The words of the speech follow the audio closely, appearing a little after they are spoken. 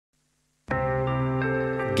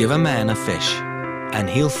Give a man a fish, and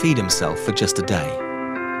he'll feed himself for just a day.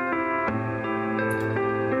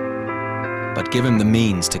 But give him the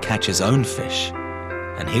means to catch his own fish,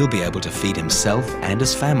 and he'll be able to feed himself and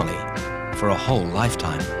his family for a whole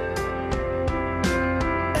lifetime.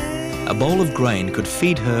 A bowl of grain could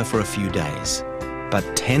feed her for a few days, but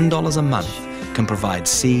 $10 a month can provide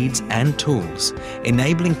seeds and tools,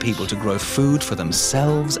 enabling people to grow food for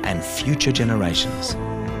themselves and future generations.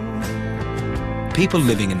 People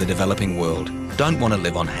living in the developing world don't want to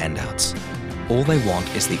live on handouts. All they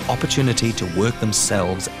want is the opportunity to work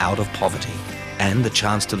themselves out of poverty and the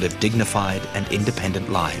chance to live dignified and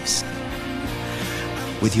independent lives.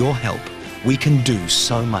 With your help, we can do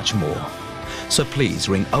so much more. So please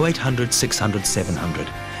ring 0800 600 700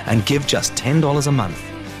 and give just $10 a month,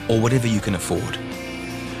 or whatever you can afford.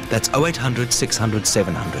 That's 0800 600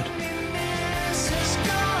 700.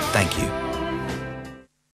 Thank you.